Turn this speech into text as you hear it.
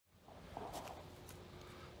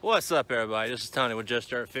What's up, everybody? This is Tony with Just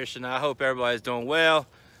Start Fishing. I hope everybody's doing well.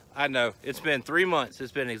 I know it's been 3 months.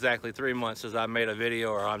 It's been exactly 3 months since I made a video,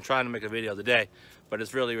 or I'm trying to make a video today, but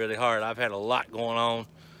it's really hard. I've had a lot going on.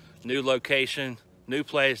 New location, new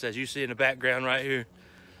place, as you see in the background right here.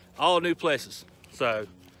 All new places. So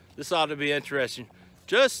this ought to be interesting.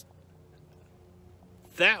 Just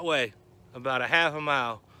that way, about a half a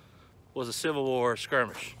mile, was a Civil War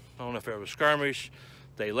skirmish. I don't know if it was a skirmish.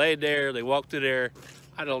 They laid there, they walked through there.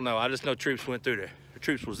 I don't know, I just know troops went through there. The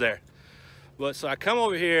troops was there. But so I come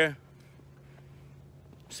over here,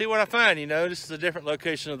 see what I find, you know. This is a different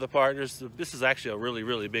location of the park. This is actually a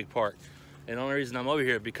really big park. And the only reason I'm over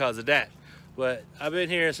here is because of that. But I've been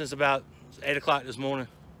here since about 8 o'clock this morning.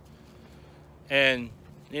 And,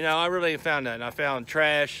 you know, I really ain't found nothing. I found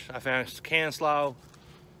trash, I found can slaw,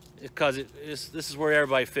 because this is where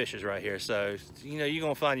everybody fishes right here. So, you know, you're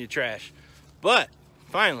gonna find your trash. But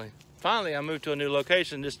finally, I moved to a new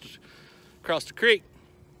location just across the creek.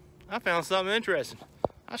 I found something interesting.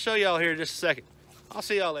 I'll show y'all here in just a second. I'll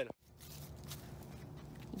see y'all later.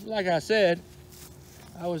 Like I said,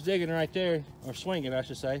 I was digging right there, or swinging, I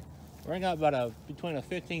should say. I got about between a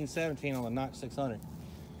 15 and 17 on the Knox 600.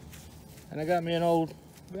 And I got me an old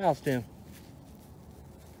valve stem.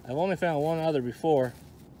 I've only found one other before.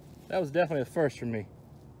 That was definitely a first for me.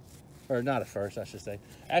 Or not a first, I should say.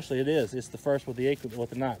 Actually, it is. It's the first with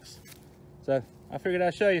the Knox. So I figured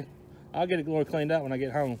I'd show you. I'll get it more cleaned up when I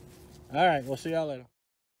get home. All right, we'll see y'all later.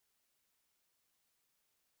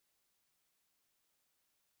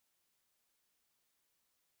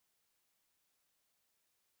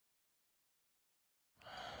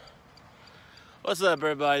 What's up,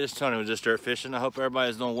 everybody? This is Tony with Just Start Fishing. I hope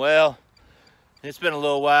everybody's doing well. It's been a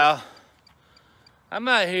little while. I'm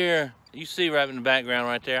out here, you see right in the background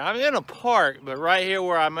right there. I'm in a park, but right here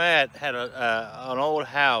where I'm at had an old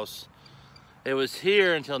house. It was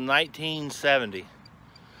here until 1970.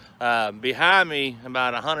 Behind me,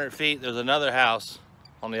 about 100 feet, there's another house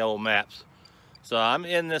on the old maps. So I'm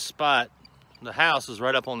in this spot. The house is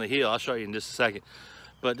right up on the hill. I'll show you in just a second.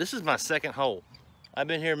 But this is my second hole. I've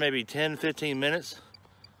been here maybe 10, 15 minutes.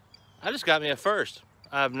 I just got me a first.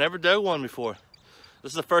 I've never dug one before.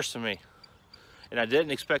 This is the first for me. And I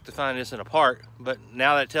didn't expect to find this in a park, but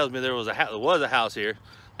now that tells me there was a house here,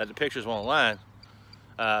 that the pictures won't lie.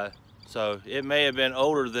 So it may have been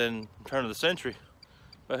older than turn of the century,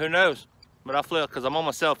 but who knows? But I'll flip, because I'm on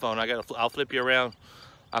my cell phone. I'll flip you around.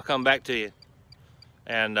 I'll come back to you,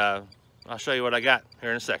 and I'll show you what I got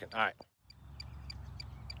here in a second. All right.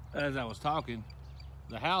 As I was talking,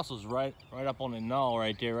 the house was right up on the knoll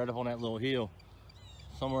right there, right up on that little hill,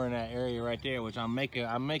 somewhere in that area right there, which I'm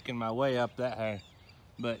making my way up that high.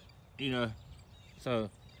 But you know, so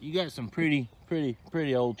you got some pretty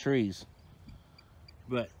old trees.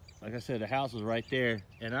 But like I said, the house is right there,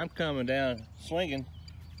 and I'm coming down swinging,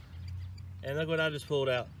 and look what I just pulled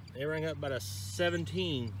out. It rang up about a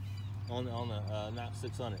 17 on the Knox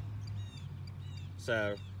 600.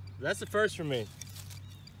 So that's the first for me.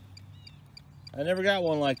 I never got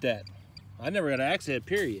one like that. I never got an axe head,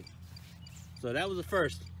 period. So that was the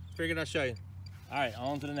first. Figured I'd show you. All right,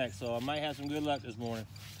 on to the next. So I might have some good luck this morning.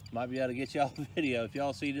 Might be able to get y'all a video. If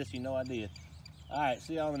y'all see this, you know I did. All right,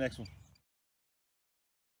 see y'all on the next one.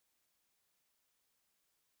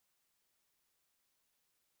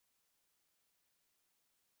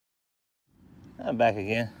 I'm back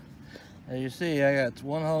again. As you see, I got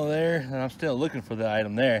one hole there, and I'm still looking for the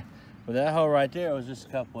item there. But that hole right there was just a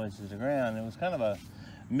couple inches of ground. It was kind of a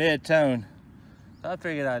mid-tone. So I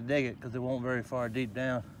figured I'd dig it because it won't very far deep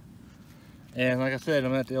down. And like I said,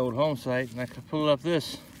 I'm at the old home site, and I can pull up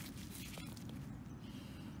this.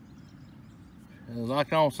 It's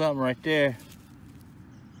locked on something right there.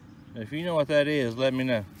 If you know what that is, let me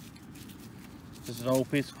know. This is an old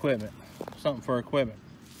piece of equipment. Something for equipment.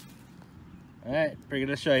 All right,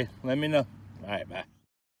 figured I'd show you. Let me know. All right, bye.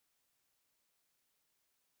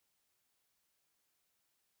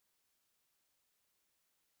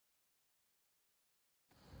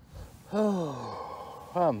 Oh,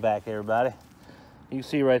 I'm back, everybody. You can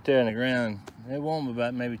see right there in the ground, it won't be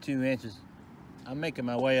about maybe 2 inches. I'm making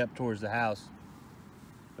my way up towards the house,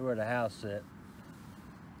 to where the house is.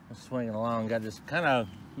 I'm swinging along, got this kind of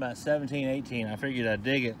about 17, 18. I figured I'd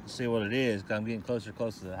dig it and see what it is, because I'm getting closer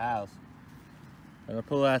to the house. And I'll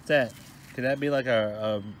pull out that. Could that be like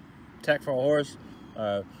a tack for a horse?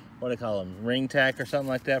 What do they call them? Ring tack or something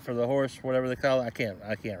like that for the horse, whatever they call it. I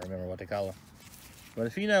can't remember what they call it. But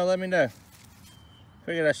if you know, let me know.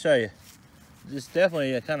 Figured I'd show you. Just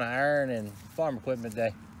definitely a kind of iron and farm equipment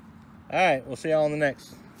day. All right, we'll see y'all on the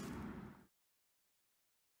next.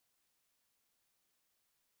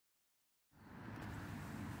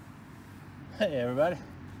 Hey everybody,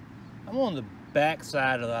 I'm on the back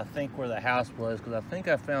side of I think where the house was, because I think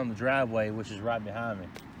I found the driveway, which is right behind me.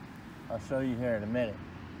 I'll show you here in a minute.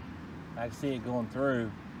 I can see it going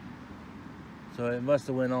through, so it must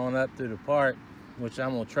have went on up through the park, which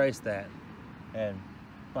I'm gonna trace that and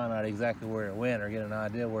find out exactly where it went, or get an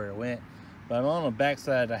idea where it went. But I'm on the back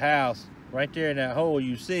side of the house, right there in that hole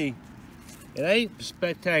you see. It ain't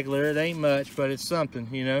spectacular, it ain't much, but it's something,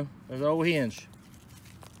 you know. There's an old hinge.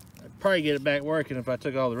 I'd probably get it back working if I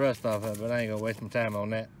took all the rust off of it, but I ain't gonna waste my time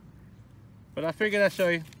on that. But I figured I'd show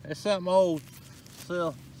you. It's something old.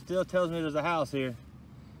 Still tells me there's a house here.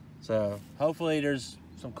 So hopefully there's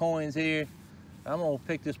some coins here. I'm gonna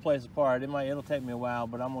pick this place apart. It'll take me a while,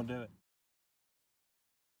 but I'm gonna do it.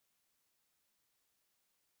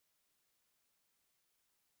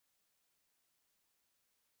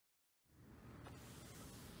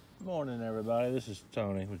 Good morning, everybody. This is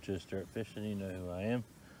Tony with Just Dirt Fishing. You know who I am.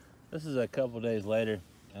 This is a couple days later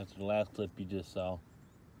after the last clip you just saw.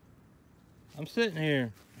 I'm sitting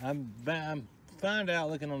here. I'm found out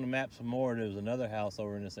looking on the map some more. There was another house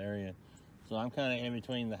over in this area, so I'm kind of in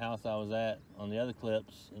between the house I was at on the other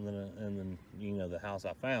clips and then you know, the house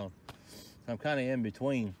I found. So I'm kind of in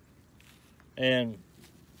between, and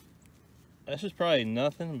this is probably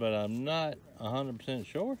nothing, but I'm not 100%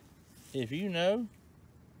 sure. If you know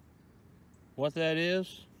what that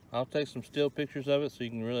is, I'll take some still pictures of it so you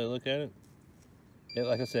can really look at it.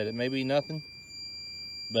 Like I said, it may be nothing,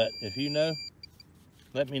 but if you know,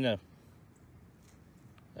 let me know.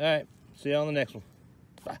 All right, see you on the next one.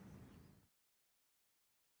 Bye.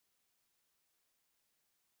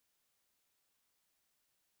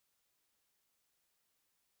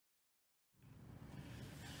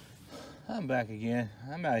 I'm back again.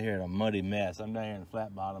 I'm out here in a muddy mess. I'm down here in the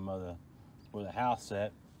flat bottom of where the house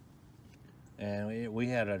sat. And we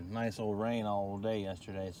had a nice old rain all day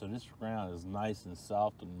yesterday, so this ground is nice and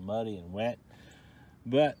soft and muddy and wet.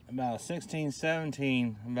 But about 16,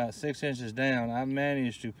 17, about 6 inches down, I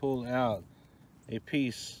managed to pull out a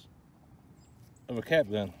piece of a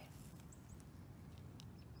cap gun.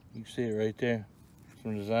 You can see it right there.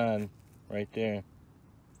 Some design right there.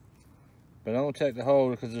 But I'm gonna check the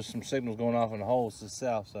hole because there's some signals going off in the holes to the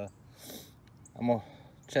south, so I'm gonna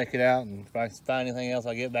check it out, and if I find anything else,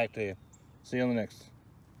 I'll get back to you. See you on the next.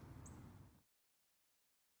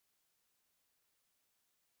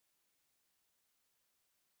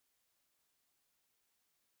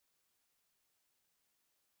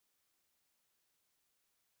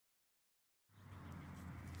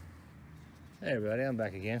 Hey everybody, I'm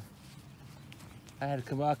back again. I had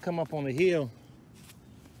to come up on the hill,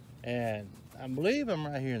 and I believe I'm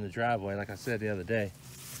right here in the driveway, like I said the other day.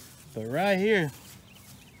 But right here,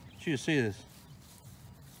 you see this.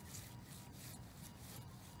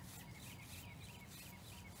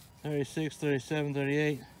 $36, $37,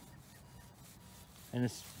 $38, and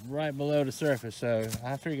it's right below the surface, so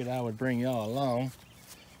I figured I would bring y'all along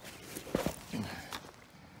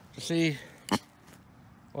to see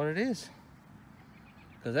what it is,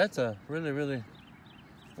 because that's a really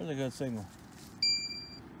good signal,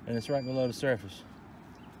 and it's right below the surface,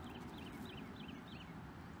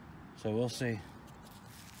 so we'll see.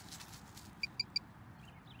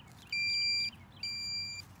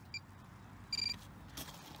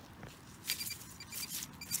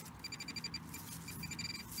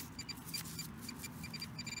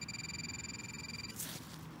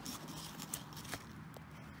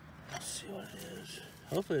 See what it is.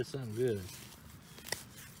 Hopefully it's something good.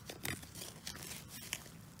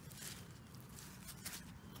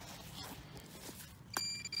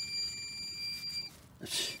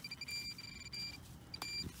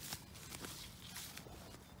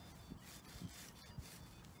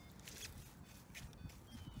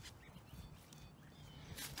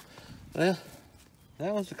 Well,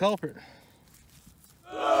 that was the culprit.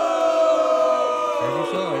 As you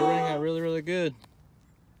saw, it rang out really good.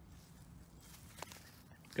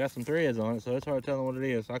 Got some threads on it, so it's hard telling what it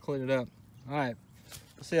is. I cleaned it up. All right,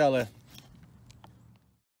 we'll see y'all later.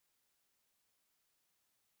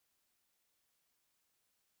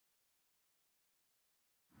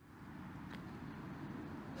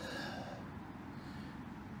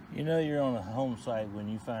 You know you're on a home site when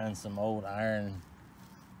you find some old iron,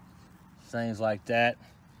 things like that.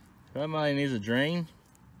 Somebody needs a drain,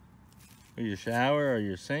 or your shower, or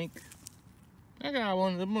your sink. I got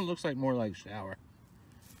one. This one looks like more like shower.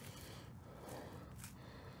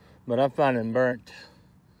 But I'm finding burnt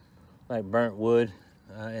wood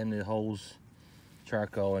in the holes,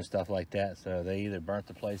 charcoal and stuff like that. So they either burnt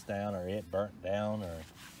the place down, or it burnt down, or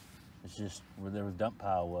it's just where the dump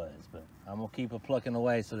pile was. But I'm gonna keep a plucking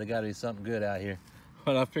away, so there gotta be something good out here.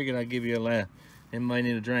 But I figured I'd give you a laugh. Anybody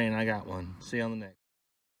need a drain, I got one. See you on the next.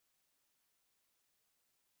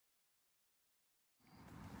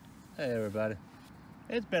 Hey everybody.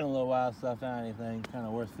 It's been a little while since I found anything kind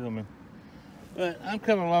of worth filming. But I'm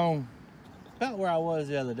coming along about where I was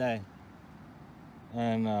the other day.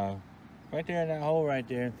 And right there in that hole right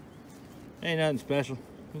there, ain't nothing special.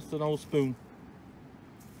 Just an old spoon.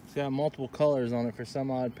 It's got multiple colors on it for some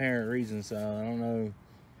odd apparent reason, so I don't know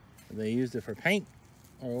if they used it for paint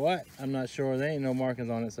or what. I'm not sure. There ain't no markings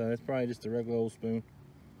on it, so it's probably just a regular old spoon.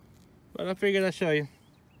 But I figured I'd show you.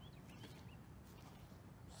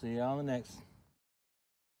 See you on the next.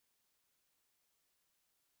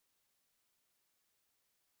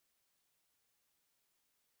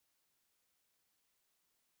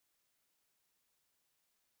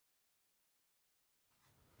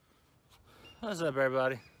 What's up,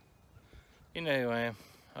 everybody? You know who I am.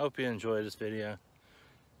 I hope you enjoyed this video.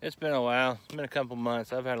 It's been a while. It's been a couple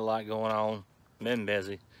months. I've had a lot going on. Been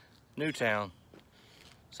busy. New town.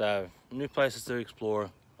 So, new places to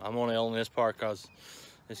explore. I'm only on this part because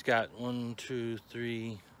it's got 1, 2,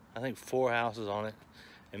 3, I think 4 houses on it.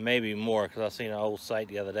 And maybe more because I seen an old site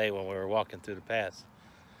the other day when we were walking through the paths.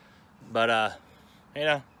 But, you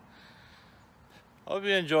know, hope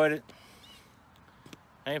you enjoyed it.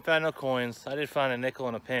 I ain't found no coins. I did find a nickel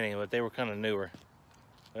and a penny, but they were kind of newer.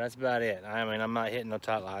 But that's about it. I mean, I'm not hitting no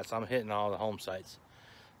top lights. I'm hitting all the home sites.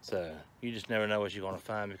 So you just never know what you're going to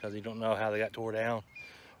find because you don't know how they got tore down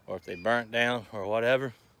or if they burnt down or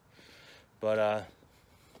whatever. But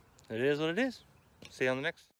it is what it is. See you on the next.